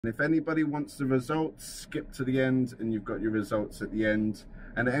If anybody wants the results, skip to the end and you've got your results at the end.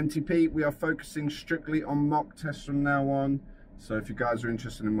 And at MTP, we are focusing strictly on mock tests from now on. So if you guys are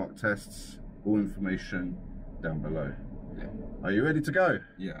interested in mock tests, all information down below. Yeah. Are you ready to go?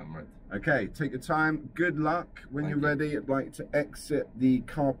 Yeah, I'm ready. Okay, take your time. Good luck. When you're ready, I'd like to exit the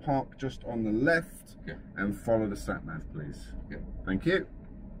car park just on the left and follow the sat nav, please. Okay. Thank you.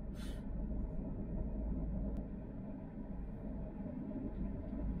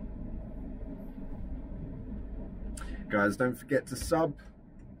 Guys, don't forget to sub,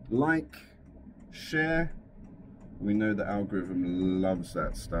 like, share. We know the algorithm loves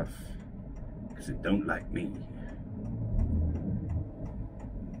that stuff because it don't like me.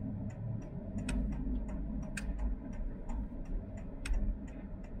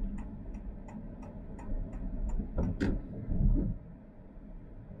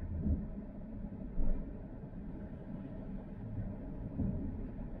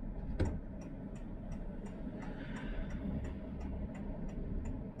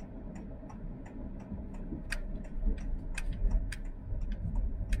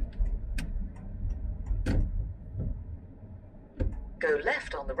 Go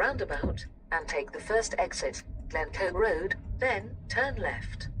left on the roundabout and take the first exit, Glencoe Road, then turn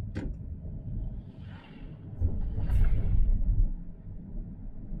left.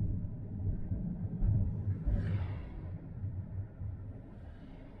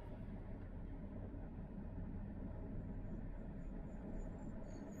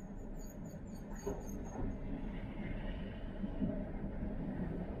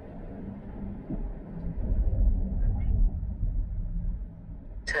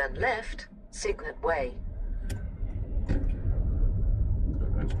 Turn left, Signet Way.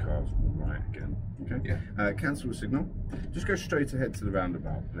 Those cars right again. Okay. Yeah. Cancel the signal. Just go straight ahead to the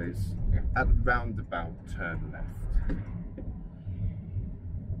roundabout, please. Yeah. At the roundabout, turn left.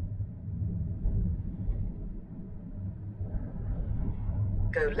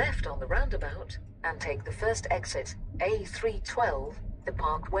 Go left on the roundabout and take the first exit, A312, the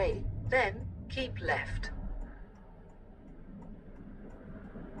Parkway, then keep left.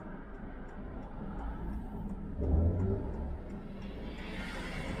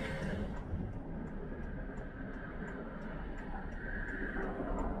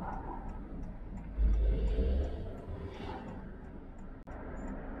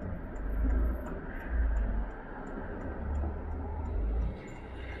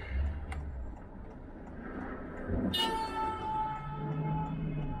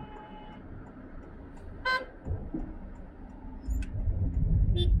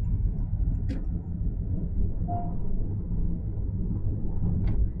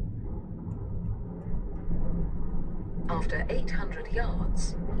 After 800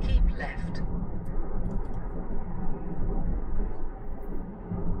 yards, keep left.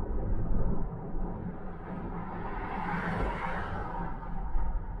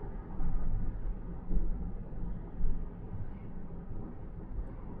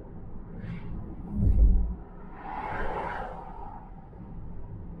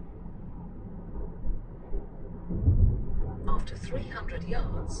 After 300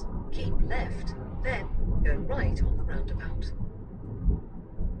 yards, keep left, then go right on the roundabout.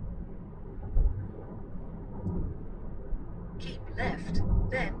 Keep left,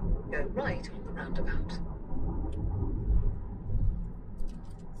 then go right on the roundabout.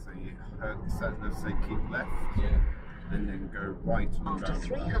 So you heard the sat nav say keep left? Yeah. And then go right on the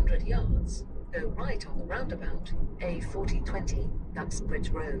After roundabout. 300 yards, go right on the roundabout, A4020, Uxbridge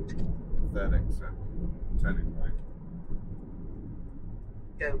Road. Third exit. Turning right.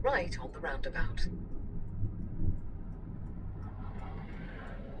 Go right on the roundabout.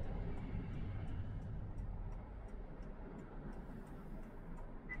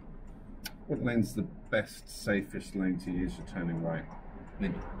 What lane's the best, safest lane to use for turning right?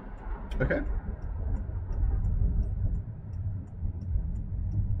 Middle. Okay.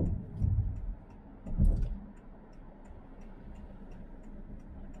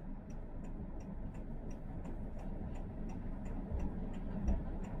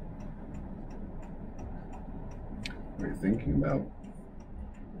 What are you thinking about?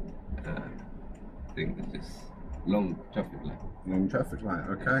 I think it's just long traffic light. Long traffic light,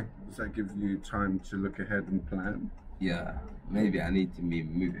 okay. Does that give you time to look ahead and plan? Yeah, maybe I need to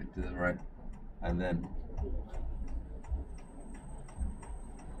move it to the right and then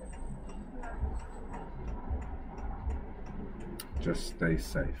Just stay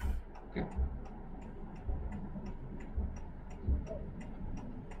safe. okay.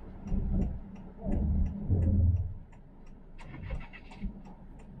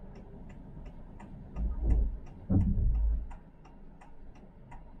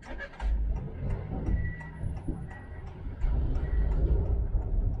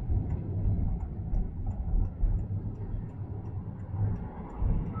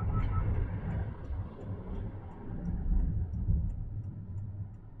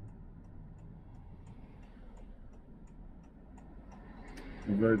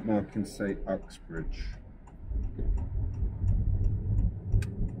 The road markings say Uxbridge.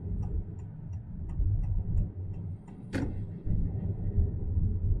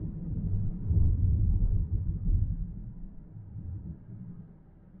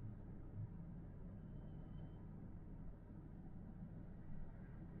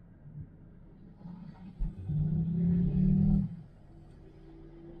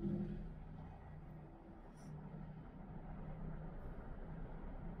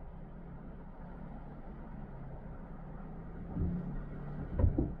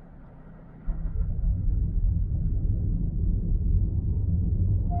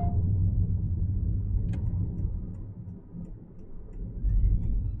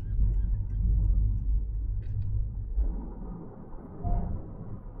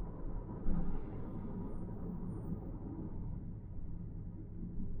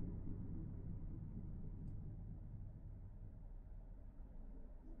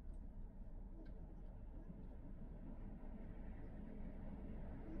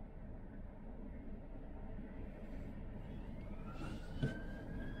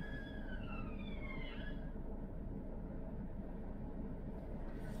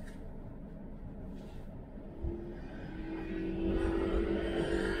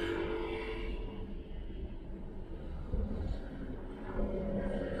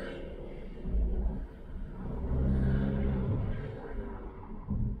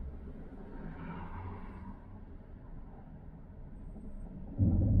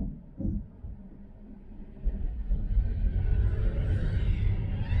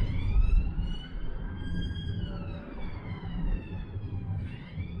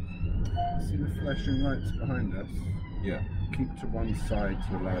 See the flashing lights behind us? Yeah. Keep to one side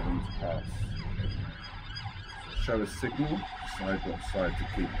to allow them to pass. Show a signal, decide what side to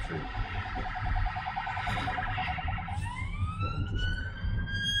keep to. So I'm just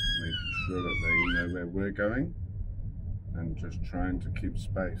making sure that they know where we're going and just trying to keep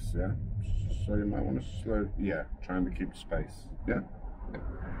space, yeah? So you might want to slow, yeah, trying to keep space, yeah?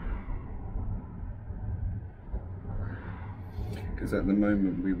 Because at the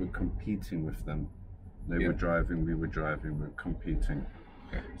moment we were competing with them. They were driving, we were driving, we were competing.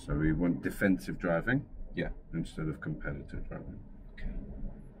 Okay. So we want defensive driving instead of competitive driving. Okay.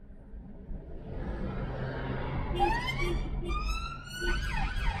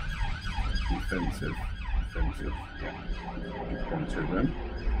 Defensive, yeah. Keep on to them,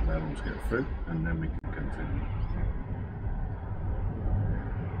 allow them to get through, and then we can continue.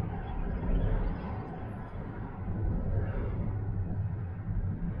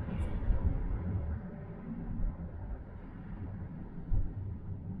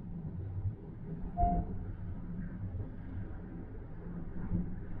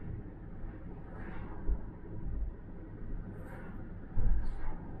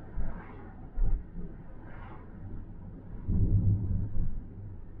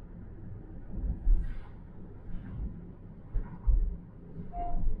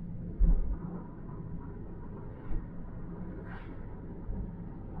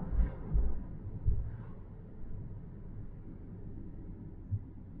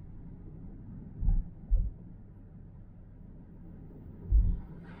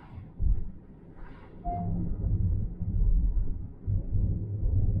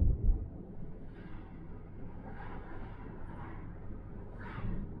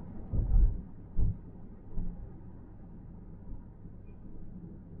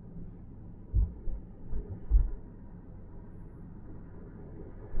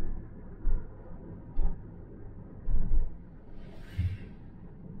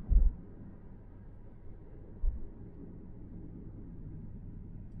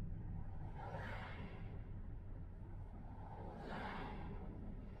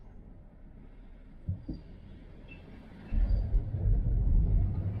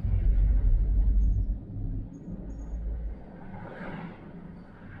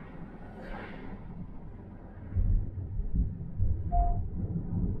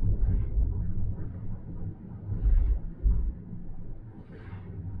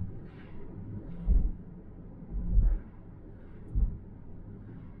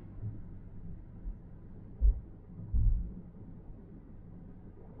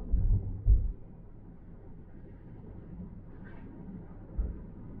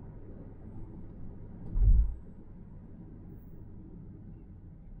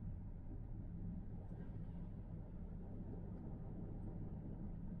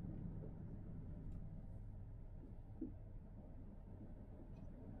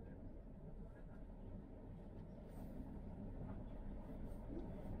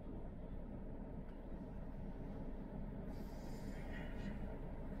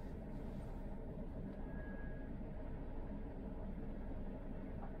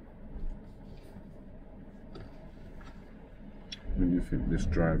 you think this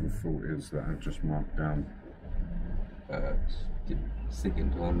driver fault is that I've just marked down?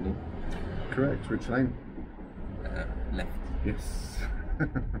 Second only. Correct, which lane? Left. Yes.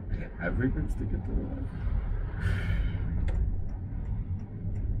 Everybody's sticking to the left.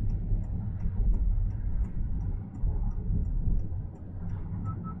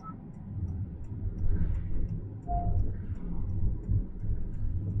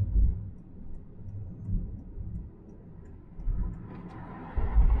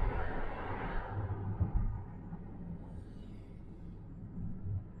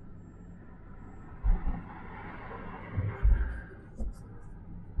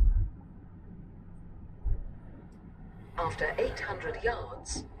 After 800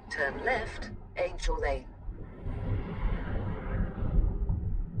 yards, turn left, Angel Lane.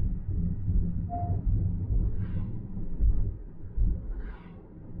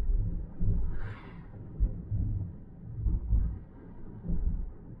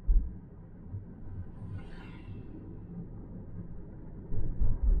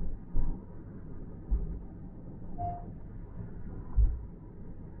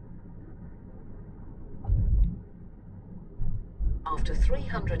 After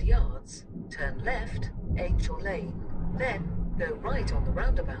 300 yards, turn left, Angel Lane. Then, go right on the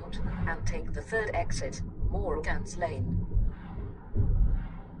roundabout and take the third exit, Morden Lane.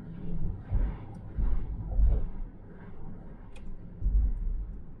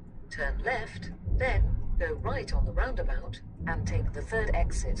 Turn left, then go right on the roundabout and take the third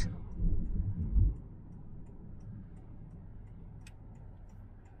exit.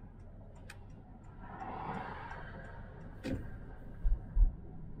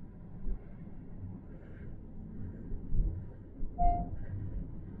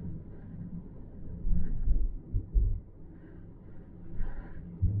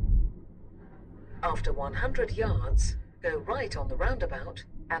 After 100 yards, go right on the roundabout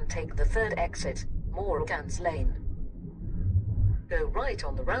and take the third exit, Morden Lane. Go right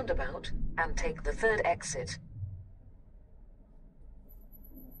on the roundabout and take the third exit.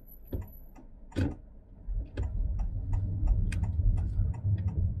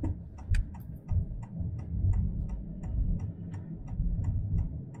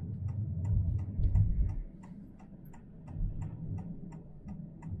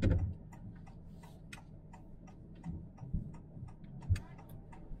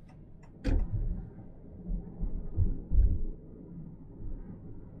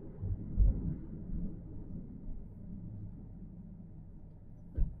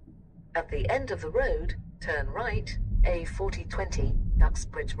 At the end of the road, turn right, A4020,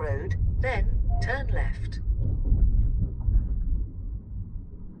 Duxbridge Road, then turn left.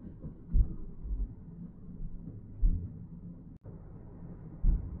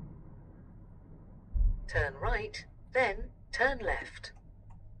 Turn right, then turn left.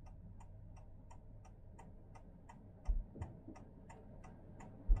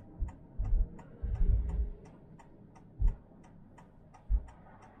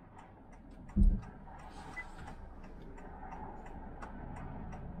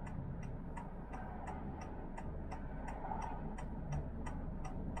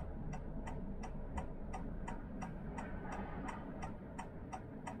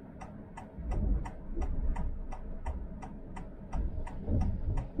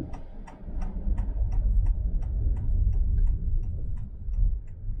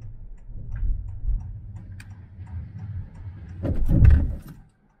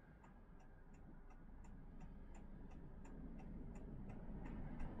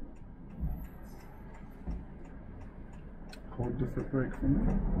 Hold the foot brake for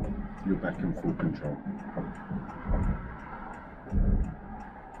me. You're back in full control.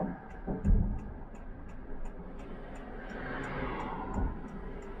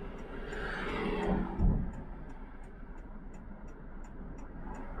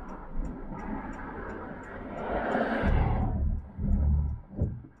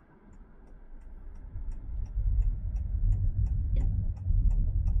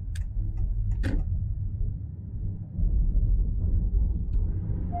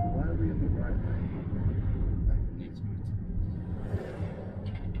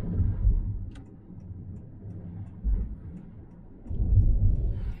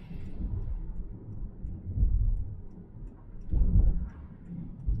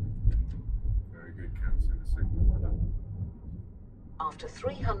 After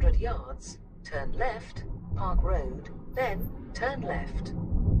 300 yards, turn left, Park Road, then turn left.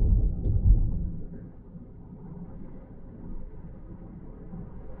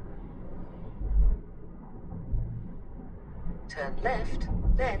 Turn left,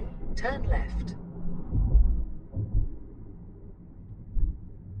 then turn left.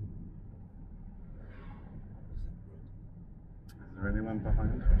 man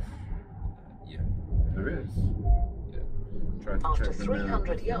behind us? Yeah. There is. Yeah. Try to After check the mirror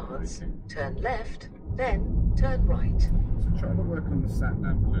 300 before yards, braking. turn left, then turn right. So try to work on the sat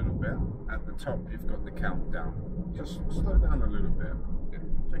nav a little bit. At the top, you've got the countdown. Just slow down a little bit. Yeah.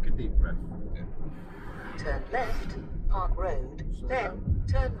 Take a deep breath. Yeah. Turn left, Park Road, Slow then down.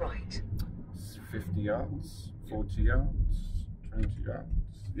 turn right. 50 yards, 40 yards, 20 yards.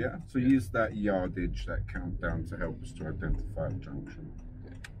 Yeah, so use that yardage, that countdown to help us to identify a junction.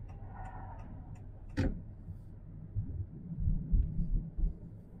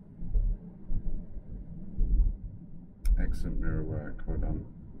 Excellent mirror work, well done.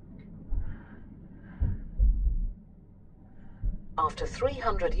 After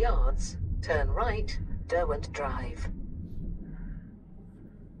 300 yards, turn right, Derwent Drive.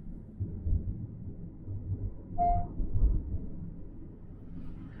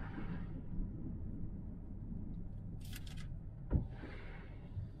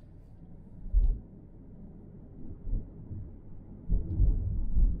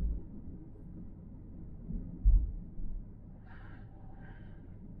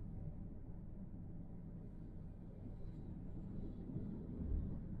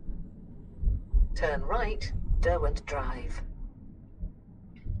 Turn right, Derwent Drive.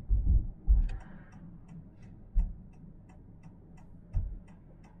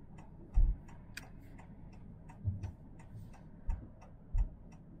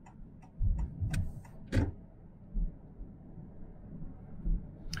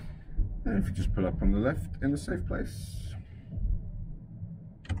 And if you just pull up on the left in a safe place.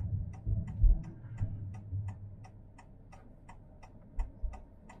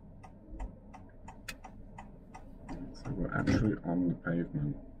 So we're actually on the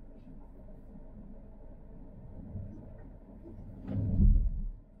pavement.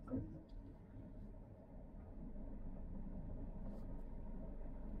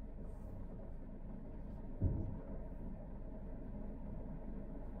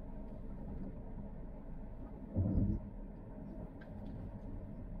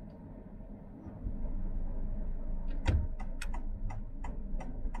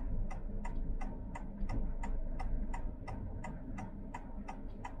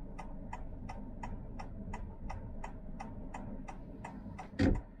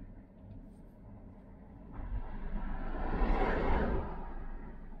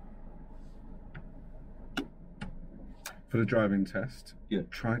 For the driving test,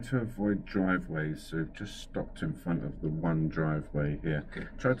 try to avoid driveways. So just stopped in front of the one driveway here. Okay.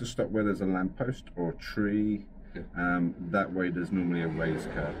 Try to stop where there's a lamppost or a tree. That way there's normally a raised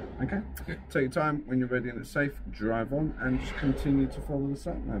curb. Okay? Take your time. When you're ready and it's safe, drive on and just continue to follow the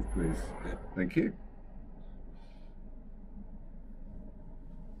sat nav, please. Thank you.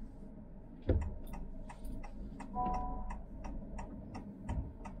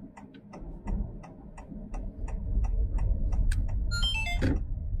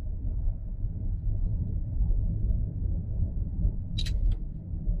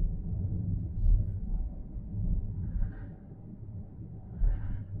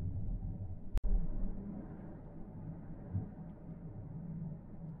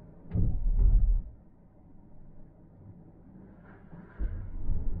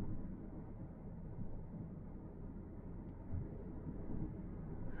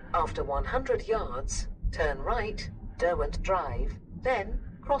 After 100 yards, turn right, Derwent Drive, then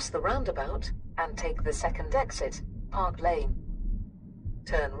cross the roundabout and take the second exit, Park Lane.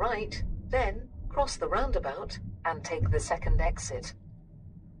 Turn right, then cross the roundabout and take the second exit.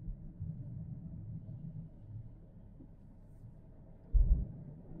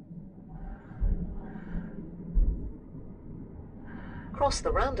 Cross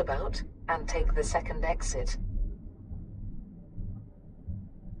the roundabout and take the second exit.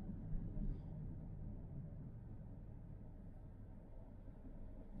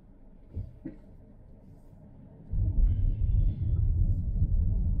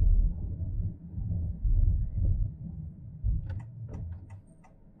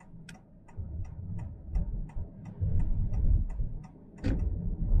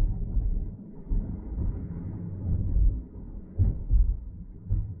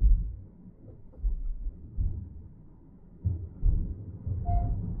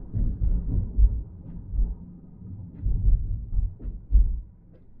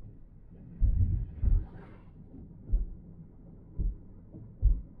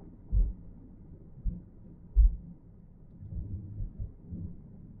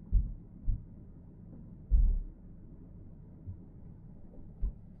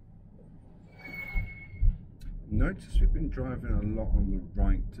 Notice we've been driving a lot on the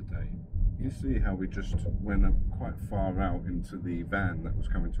right today. You see how we just went up quite far out into the van that was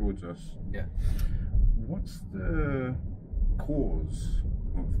coming towards us? Yeah. What's the cause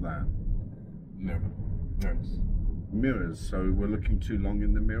of that? Mirrors. Mirrors, so we're looking too long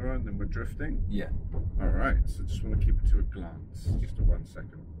in the mirror and then we're drifting? Yeah. Alright, so just want to keep it to a glance, just a 1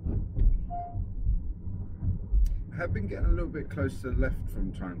 second. I have been getting a little bit close to the left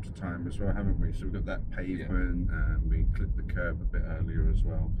from time to time as well, haven't we? So we've got that pavement and we clipped the curb a bit earlier as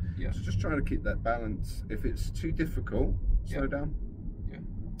well. Yeah. So just trying to keep that balance. If it's too difficult, slow down. Yeah.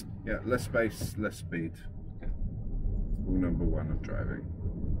 Yeah, less space, less speed. Yeah. Rule number 1 of driving.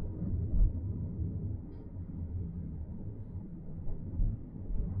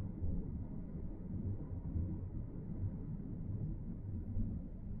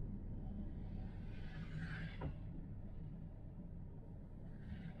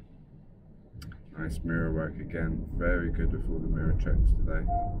 Nice mirror work again. Very good with all the mirror checks today.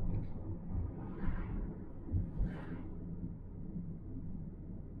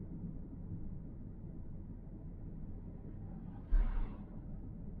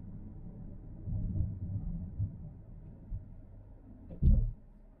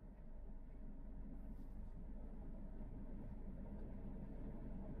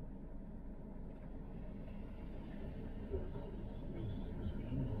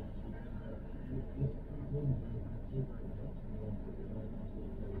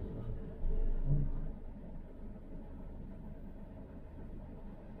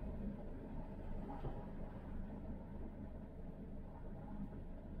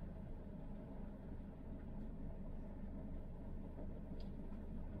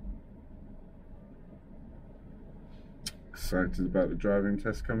 Excited about the driving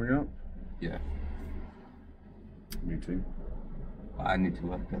test coming up? Yeah. Me too. I need to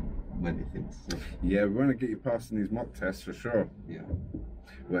work on many things. So. Yeah, we want to get you passing these mock tests for sure. Yeah.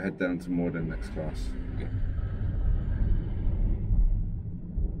 We'll head down to Morden next class. Yeah.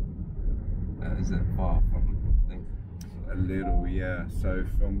 Is it far from things? A little, yeah. So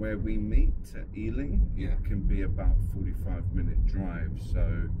from where we meet at Ealing, Yeah. it can be about 45-minute drive.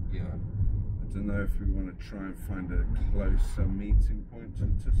 So Yeah. I don't know if we want to try and find a closer meeting point to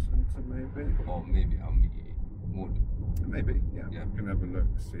centre, maybe. Or maybe I'll meet more. Maybe, yeah. Yeah. We can have a look,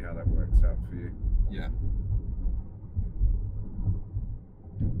 see how that works out for you. Yeah.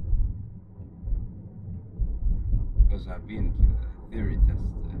 Because I've been to the theory test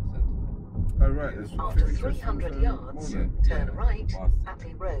center. Oh right, there's After theory tests 300 in yards, Morden. turn right Past. at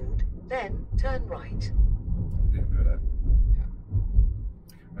the road, then turn right. Didn't know that. Yeah.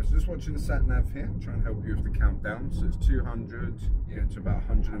 I was just watching the sat nav here, trying to help you with the countdown. So it's 200, you get to about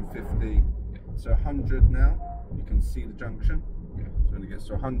 150. Yeah. So 100 now, you can see the junction. Yeah. So when it gets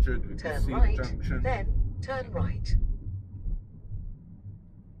to 100, we can Turn see right, the junction. then turn right.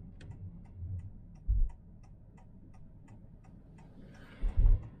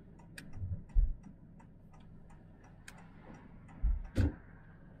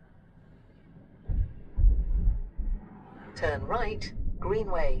 Turn right,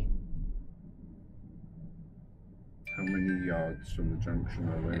 Greenway. How many yards from the junction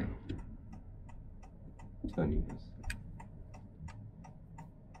are we? 20 years.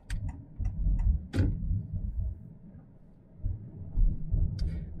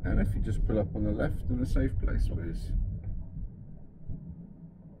 And if you just pull up on the left in a safe place, please.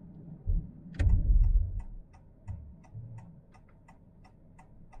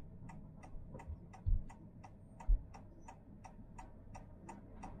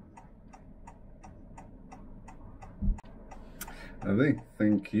 Lovely,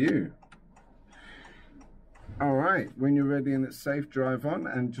 thank you. All right, when you're ready and it's safe, drive on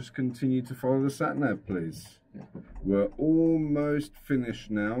and just continue to follow the sat nav, please. Yeah. We're almost finished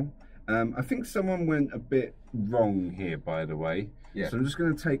now. I think someone went a bit wrong here, by the way. Yeah. So I'm just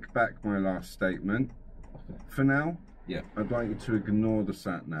going to take back my last statement. Okay. For now, Yeah. I'd like you to ignore the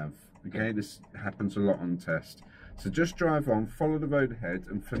sat nav. Okay, this happens a lot on test. So just drive on, follow the road ahead,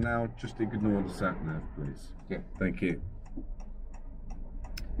 and for now, just ignore the sat nav, please. Yeah. Thank you.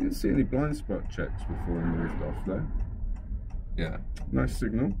 Didn't see any blind spot checks before we moved off though. Yeah. Nice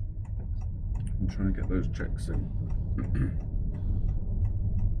signal. I'm trying to get those checks in.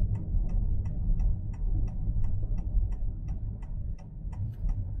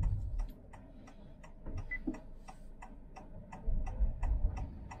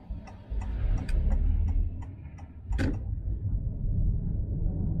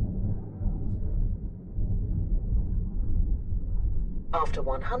 After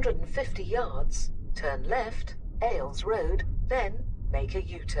 150 yards, turn left, Ailes Road, then make a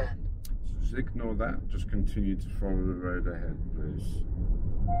U-turn. Just ignore that. Just continue to follow the road ahead, please.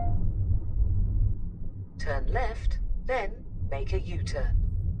 turn left, then make a U-turn.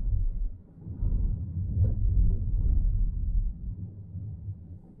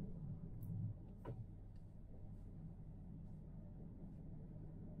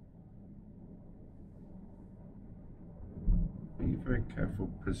 Be very careful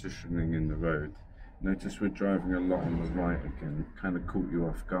positioning in the road. Notice we're driving a lot on the right again. Kind of caught you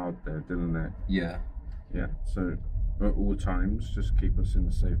off guard there, didn't it? Yeah. Yeah, so at all times, just keep us in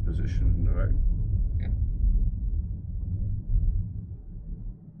a safe position in the road. Yeah.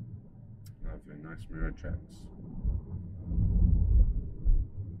 Lovely, nice mirror checks.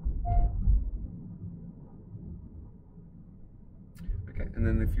 Okay, and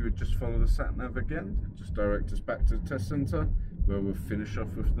then if you would just follow the sat nav again, just direct us back to the test centre, where we'll finish off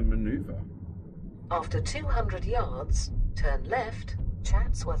with the manoeuvre. After 200 yards, turn left,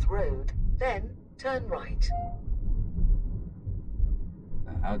 Chatsworth Road, then turn right.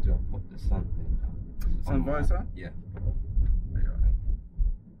 How do I put the sun thing down? Sun visor? Yeah. There you are.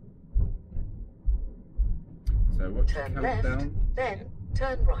 So watch the Turn countdown. left, then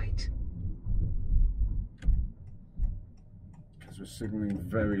turn right. Because we're signalling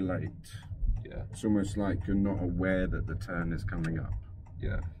very late. Yeah. It's almost like you're not aware that the turn is coming up.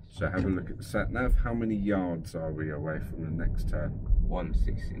 Yeah. So have a look at the sat nav. How many yards are we away from the next turn?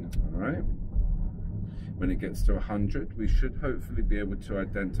 160. All right. When it gets to 100, we should hopefully be able to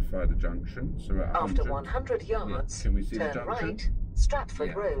identify the junction. So at 100, After 100 yards, can we see the turn junction? right, Stratford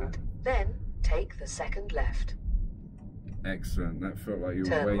Yeah. Road, then take the second left. Excellent. That felt like you were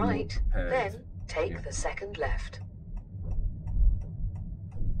Turn way more right, prepared. then take Yeah. the second left.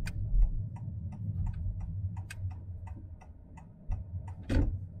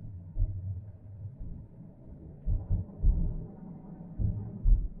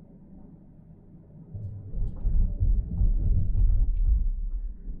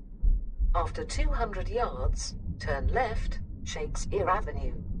 After 200 yards, turn left, Shakespeare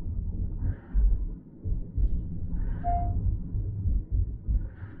Avenue.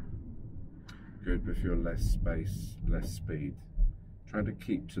 Good with your less space, less speed. Try to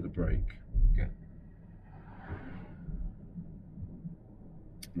keep to the brake. Okay.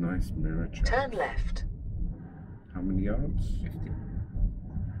 Nice mirror check. Turn left. How many yards? 50.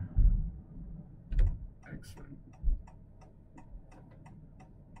 Excellent.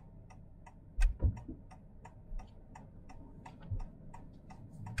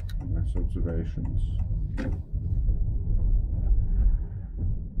 Nice observations.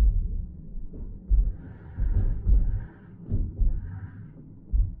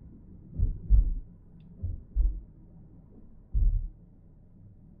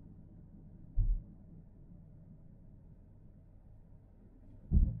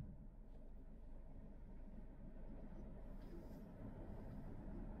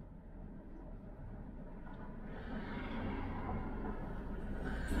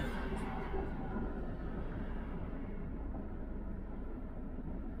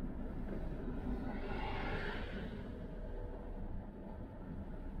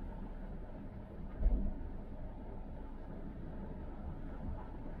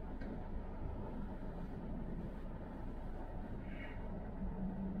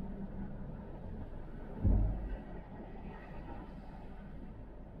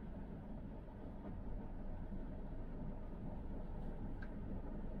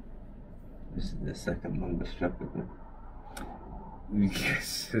 This is the second longest traffic light.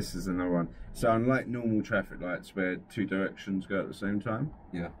 Yes, this is another one. So unlike normal traffic lights where two directions go at the same time,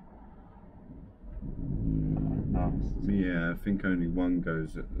 Yeah. yeah, I think only one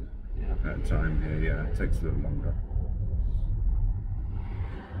goes at Yeah. a time here. Yeah, it takes a little longer.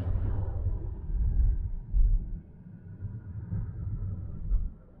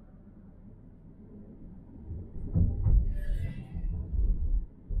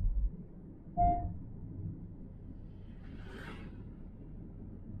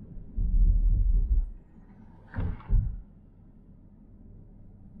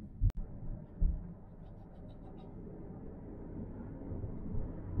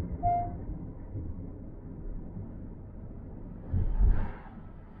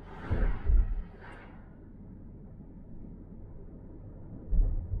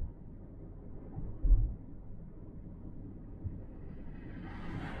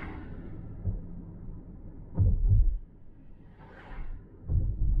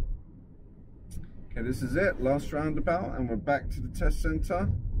 Okay, this is it, last roundabout, and we're back to the test centre.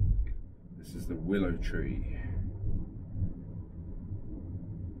 This is the willow tree.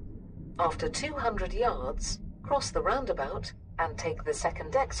 After 200 yards, cross the roundabout and take the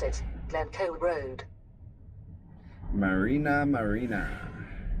second exit, Glencoe Road. Marina, Marina.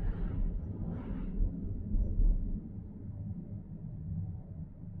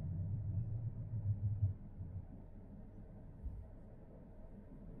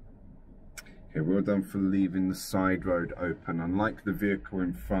 Okay, well done for leaving the side road open. Unlike the vehicle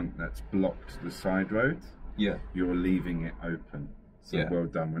in front that's blocked the side road, Yeah. you're leaving it open. So Yeah. well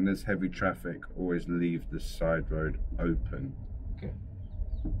done. When there's heavy traffic, always leave the side road open. Okay.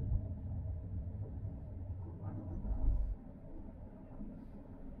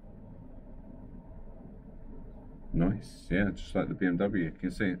 Nice, yeah, just like the BMW. You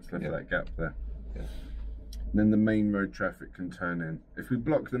can see it's left that gap there. Yeah. And then the main road traffic can turn in. If we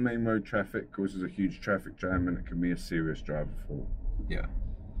block the main road traffic, it causes a huge traffic jam and it can be a serious driver fault. Yeah.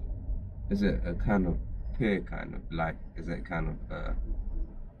 Is it a kind of pier kind of like, is it kind of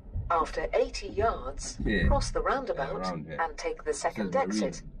After 80 yards, Yeah. cross the roundabout around here. and take the second Says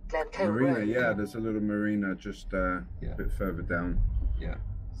exit, Glencoe Marina, Road. yeah, there's a little marina just a bit further down. Yeah.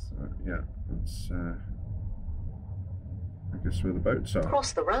 So yeah, that's I guess where the boats are.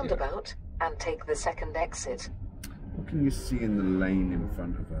 Cross the roundabout and take the second exit. What can you see in the lane in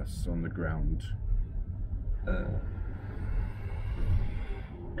front of us on the ground?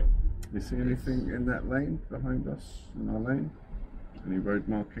 You see anything in that lane behind us, in our lane? Any road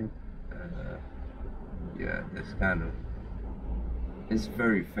marking? Yeah, it's kind of, it's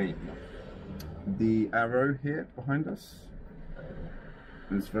very faint. The arrow here behind us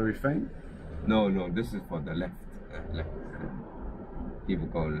is very faint. No, this is for the left. Left. People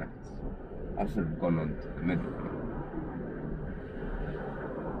go left. I should have gone on to the middle.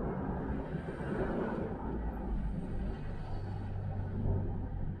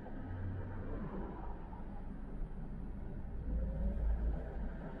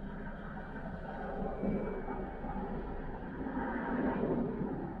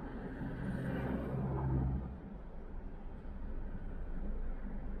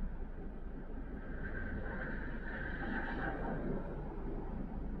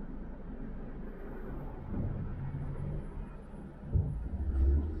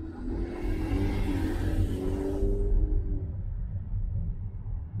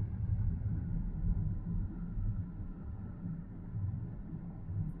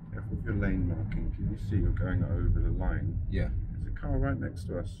 With your lane marking, can you see you're going over the line? Yeah. There's a car right next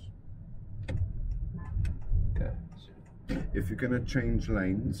to us. Yeah. If you're going to change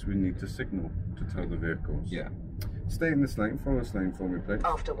lanes, we need to signal to tell the vehicles. Yeah. Stay in this lane, follow this lane for me, please.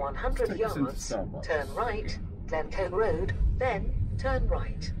 After 100 Take us into yards, Starbucks. turn right, Glencoe Road, then turn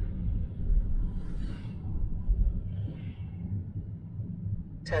right.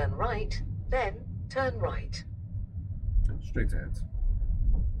 Turn right, then turn right. Straight ahead.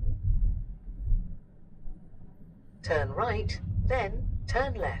 Turn right, then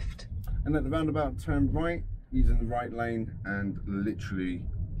turn left. And at the roundabout, turn right, using the right lane and literally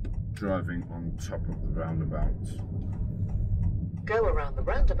driving on top of the roundabout. Go around the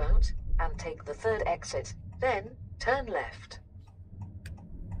roundabout and take the third exit, then turn left.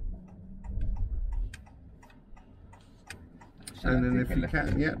 And then if you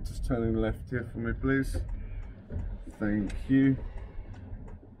can, yeah, just turning left here for me, please. Thank you.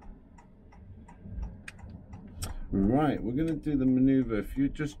 Right, we're going to do the maneuver. If you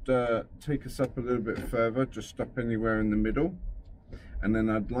just take us up a little bit further, just stop anywhere in the middle. And then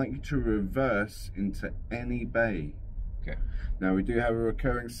I'd like you to reverse into any bay. Okay. Now, we do have a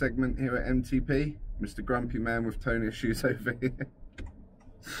recurring segment here at MTP. Mr. Grumpy Man with tone issues over here.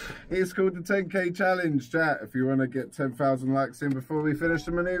 It's called the 10K Challenge, chat. If you want to get 10,000 likes in before we finish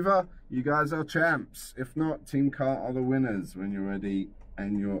the maneuver, you guys are champs. If not, Team Car are the winners. When you're ready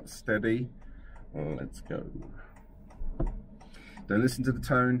and you're steady, well, let's go. Don't listen to the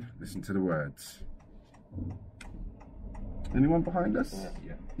tone, listen to the words. Anyone behind us?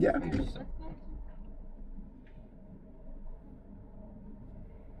 Yeah. Yeah.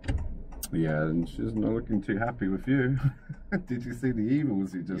 Yeah, and she's not looking too happy with you. Did you see the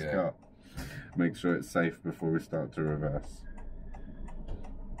evils you just got? Make sure it's safe before we start to reverse.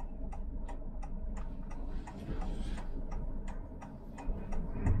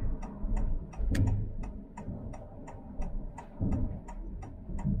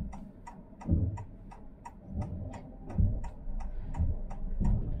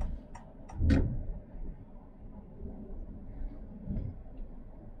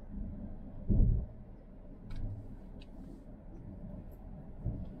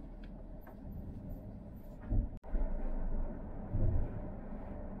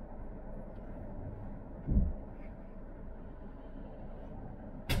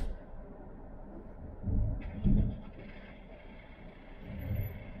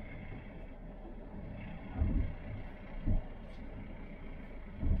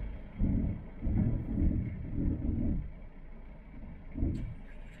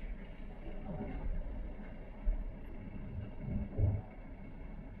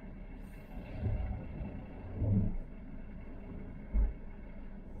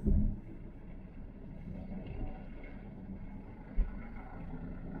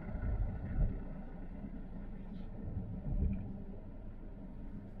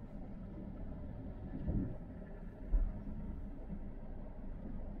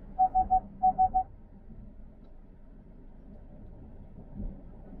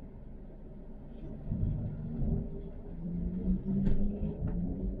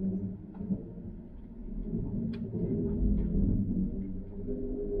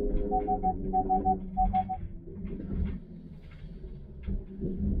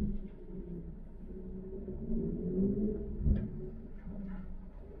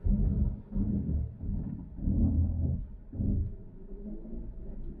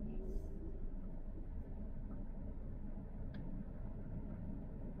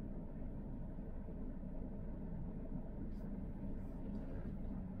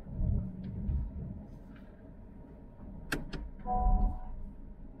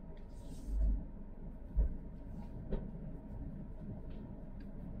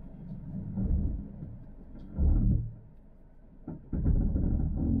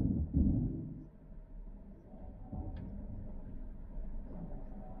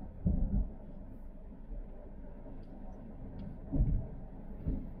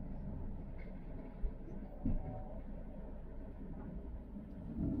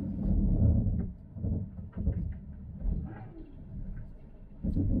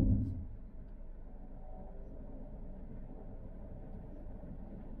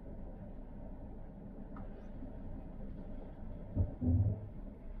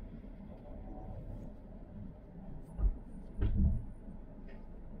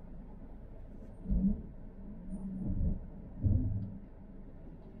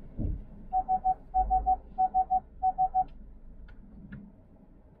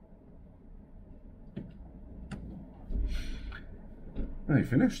 Are you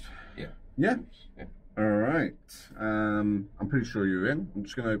finished? Yeah. Yeah? Yeah. Alright. I'm pretty sure you're in. I'm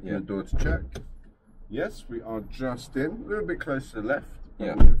just going to open the door to check. Yes, we are just in. A little bit closer to the left, but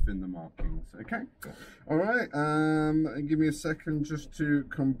Yeah. we're within the markings. Okay? Okay. Alright, give me a second just to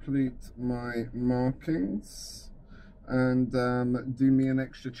complete my markings. And do me an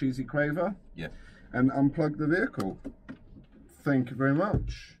extra cheesy quaver. Yeah. And unplug the vehicle. Thank you very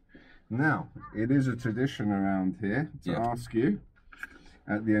much. Now, it is a tradition around here to ask you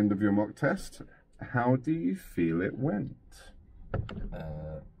at the end of your mock test, how do you feel it went?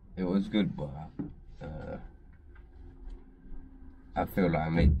 It was good, but I feel like I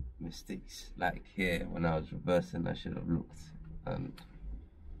made mistakes. Like here, when I was reversing, I should have looked. And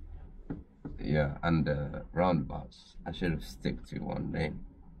yeah, and roundabouts, I should have stick to one lane.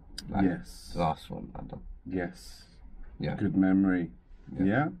 Like Yes. the last one I done. Yes. Yeah. Good memory.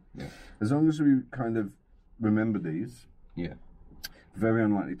 Yeah? Yeah. As long as we kind of remember these, Yeah. very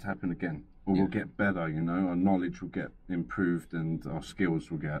unlikely to happen again. Or Yeah. we'll get better, you know, our knowledge will get improved and our skills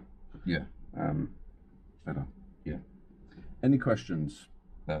will get Yeah. better. Yeah. Any questions?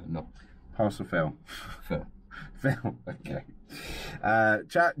 No. Pass or fail? Fair. Fail. Okay.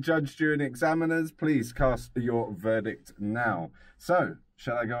 Chat, judge, jury, and examiners, please cast your verdict now. So,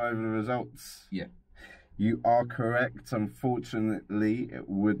 shall I go over the results? Yeah. You are correct. Unfortunately, it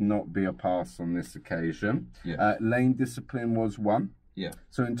would not be a pass on this occasion. Yeah. Lane discipline was 1. Yeah.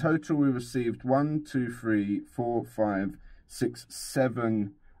 So in total, we received 1, 2, 3, 4, 5, 6,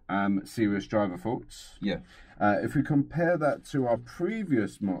 7 serious driver faults. Yeah. If we compare that to our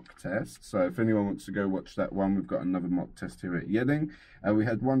previous mock test, so if anyone wants to go watch that one, we've got another mock test here at Yedding. We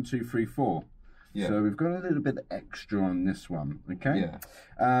had 1, 2, 3, 4. Yeah. So we've got a little bit extra on this one, okay?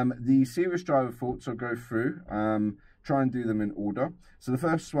 Yeah. The serious driver faults I'll go through, try and do them in order. So the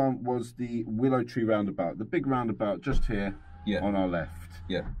first one was the Willow Tree roundabout, the big roundabout just here on our left.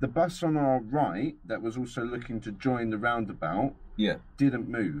 Yeah. The bus on our right that was also looking to join the roundabout Yeah. didn't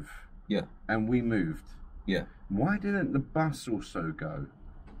move, Yeah. and we moved. Yeah. Why didn't the bus also go?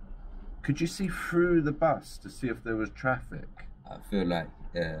 Could you see through the bus to see if there was traffic? I feel like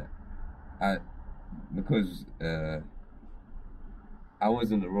because I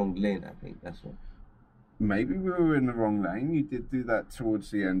was in the wrong lane. I think that's what. Maybe we were in the wrong lane. You did do that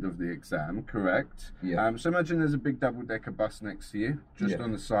towards the end of the exam, correct? Yeah. So imagine there's a big double-decker bus next to you, just Yeah.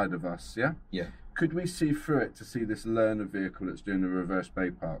 on the side of us, yeah? Yeah. Could we see through it to see this learner vehicle that's doing the reverse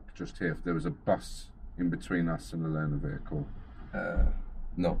bay park just here, if there was a bus in between us and the learner vehicle?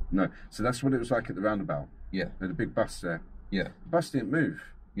 No. No. So that's what it was like at the roundabout. Yeah. There's a big bus there. Yeah. The bus didn't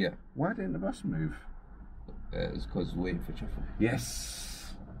move. Yeah. Why didn't the bus move? It's because we're waiting for traffic.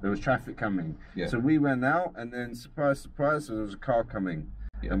 Yes. There was traffic coming. Yeah. So we went out, and then surprise, surprise, there was a car coming.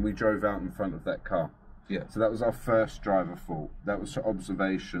 Yeah. And we drove out in front of that car. Yeah. So that was our first driver fault. That was for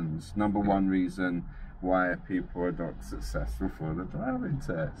observations. Number one reason why people are not successful for the driving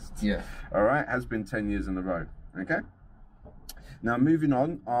test. Yeah. All right, has been 10 years in a row. Okay. Now moving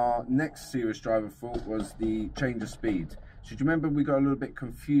on, our next serious driver fault was the change of speed. So do you remember we got a little bit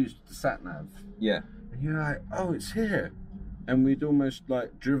confused with the sat nav? Yeah. And you're like, oh, it's here. And we'd almost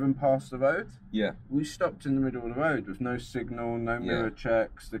like driven past the road. Yeah. We stopped in the middle of the road with no signal, no mirror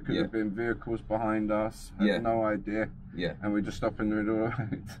checks. There could have been vehicles behind us. Had no idea. Yeah. And we just stopped in the middle of the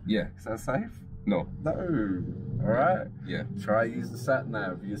road. Yeah. Is that safe? No. No. All right. Yeah. Try use the sat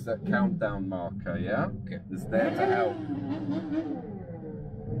nav. Use that countdown marker. Yeah. Okay. It's there to help.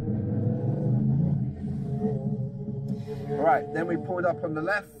 All right. Then we pulled up on the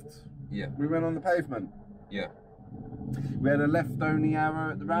left. Yeah. We went on the pavement. Yeah. We had a left only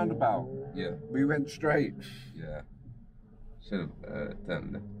arrow at the roundabout. Yeah. We went straight. Yeah. Should have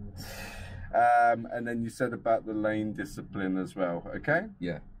turned left. And then you said about the lane discipline as well. Okay.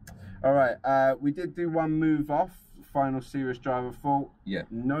 Yeah. All right. We did do one move off. Final serious driver fault. Yeah.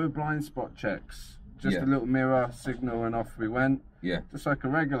 No blind spot checks. Just Yeah. a little mirror signal and off we went. Yeah. Just like a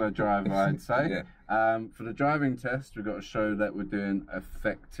regular driver, I'd say. Yeah. For the driving test, we've got to show that we're doing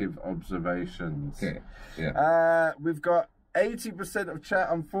effective observations. Okay. Yeah. We've got 80% of chat,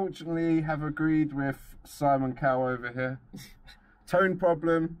 unfortunately, have agreed with Simon Cow over here. Tone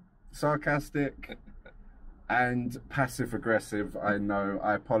problem, sarcastic, and passive aggressive. I know,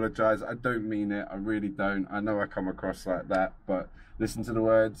 I apologize. I don't mean it. I really don't. I know I come across like that, but listen to the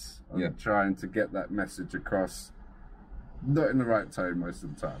words. I'm trying to get that message across. Not in the right tone most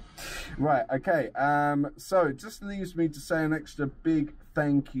of the time. Right, okay. So it just leaves me to say an extra big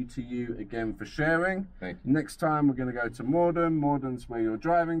thank you to you again for sharing. Thank you. Next time we're going to go to Morden. Morden's where your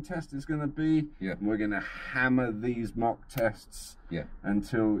driving test is going to be. Yeah. And we're going to hammer these mock tests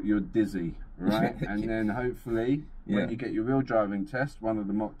until you're dizzy, right? And then hopefully when you get your real driving test, one of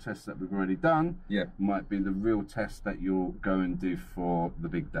the mock tests that we've already done might be the real test that you'll go and do for the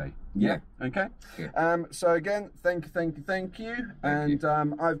big day. Yeah. Okay. So again, thank you. And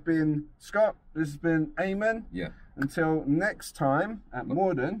I've been Scott. This has been Eamon. Yeah. Until next time at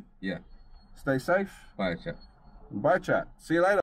Morden. Yeah. Stay safe. Bye, chat. Bye, chat. See you later.